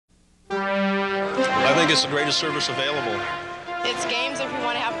I think it's the greatest service available. It's games if you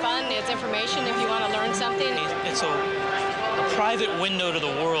want to have fun. It's information if you want to learn something. It's a private window to the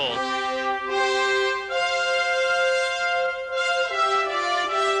world.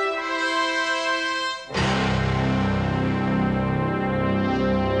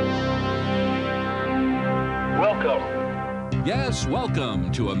 Welcome. Yes,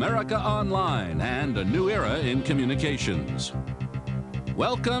 welcome to America Online and a new era in communications.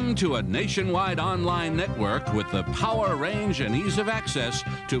 Welcome to a nationwide online network with the power, range, and ease of access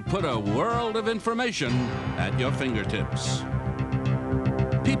to put a world of information at your fingertips.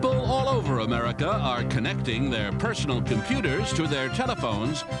 People all over America are connecting their personal computers to their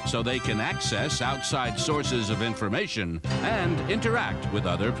telephones so they can access outside sources of information and interact with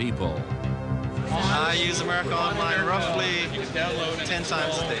other people. I use America Online roughly 10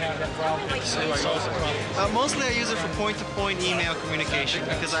 times a day. Mostly I use it for point-to-point email communication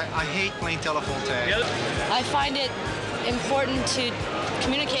because I hate playing telephone tag. I find it important to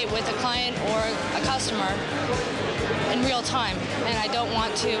communicate with a client or a customer in real time, and I don't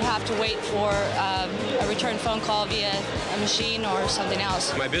want to have to wait for a return phone call via a machine or something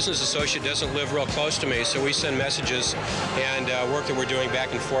else. My business associate doesn't live real close to me, so we send messages and work that we're doing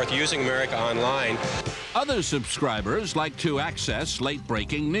back and forth using America Online. Other subscribers like to access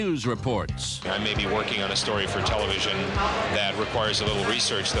late-breaking news reports. I may be working on a story for television that requires a little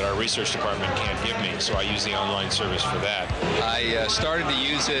research that our research department can't give me, so I use the online service for that. I started to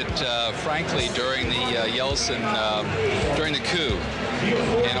use it, frankly, during the Yeltsin, during the coup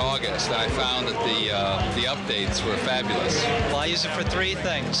in August. I found that the updates were fabulous. Well, I use it for three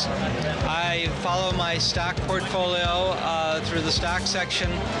things. I follow my stock portfolio through the stock section.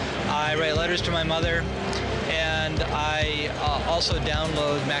 I write letters to my mother, and I also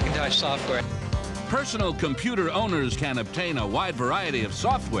download Macintosh software. Personal computer owners can obtain a wide variety of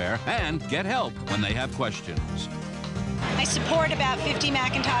software and get help when they have questions. I support about 50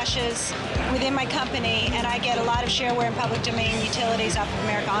 Macintoshes within my company, and I get a lot of shareware and public domain utilities off of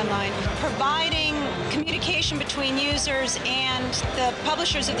America Online. Providing communication between users and the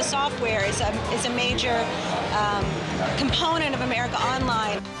publishers of the software is a major component of America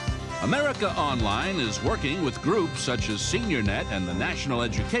Online. America Online is working with groups such as SeniorNet and the National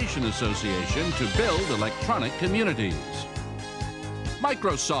Education Association to build electronic communities.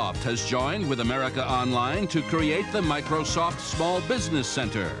 Microsoft has joined with America Online to create the Microsoft Small Business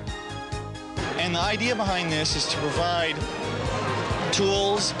Center. And the idea behind this is to provide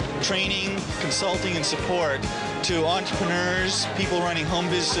tools, training, consulting, and support to entrepreneurs, people running home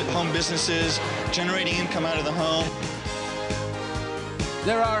businesses, generating income out of the home.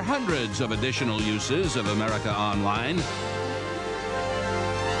 There are hundreds of additional uses of America Online.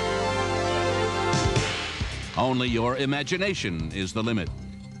 Only your imagination is the limit.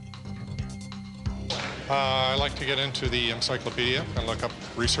 I like to get into the encyclopedia and look up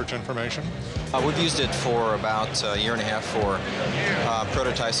research information. We've used it for about a year and a half for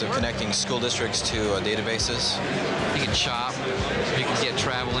prototypes of connecting school districts to databases. You can shop, you can get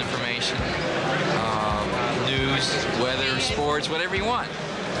travel information, news, weather, sports, whatever you want.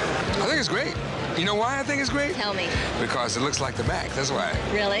 I think it's great. You know why I think it's great? Tell me. Because it looks like the Mac, that's why.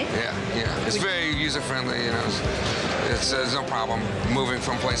 Really? Yeah. It's very user-friendly, you know. There's no problem moving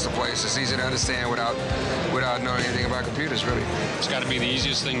from place to place. It's easy to understand without knowing anything about computers, really. It's got to be the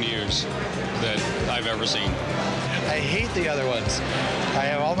easiest thing to use that I've ever seen. I hate the other ones. I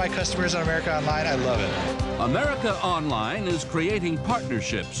have all my customers on America Online. I love it. America Online is creating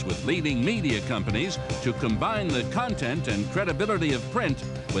partnerships with leading media companies to combine the content and credibility of print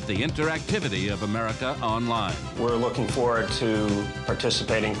with the interactivity of America Online. We're looking forward to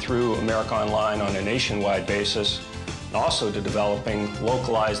participating through America Online on a nationwide basis, and also to developing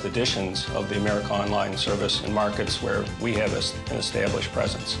localized editions of the America Online service in markets where we have an established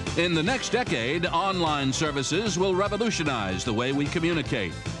presence. In the next decade, online services will revolutionize the way we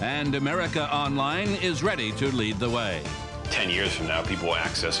communicate, and America Online is ready to lead the way. 10 years from now, people will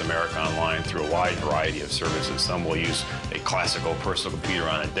access America Online through a wide variety of services. Some will use a classical personal computer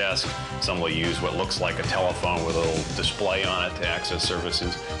on a desk. Some will use what looks like a telephone with a little display on it to access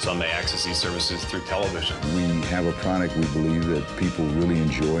services. Some may access these services through television. We have a product we believe that people really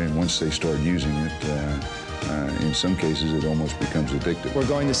enjoy, and once they start using it, in some cases it almost becomes addictive. We're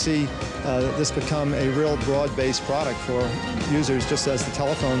going to see this become a real broad-based product for users, just as the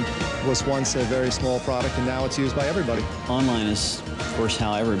telephone was once a very small product and now it's used by everybody. Online is, of course,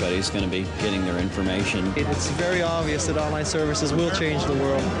 how everybody's going to be getting their information. It's very obvious that online services will change the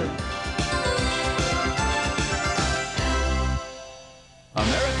world.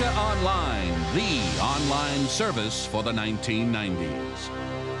 America Online, the online service for the 1990s.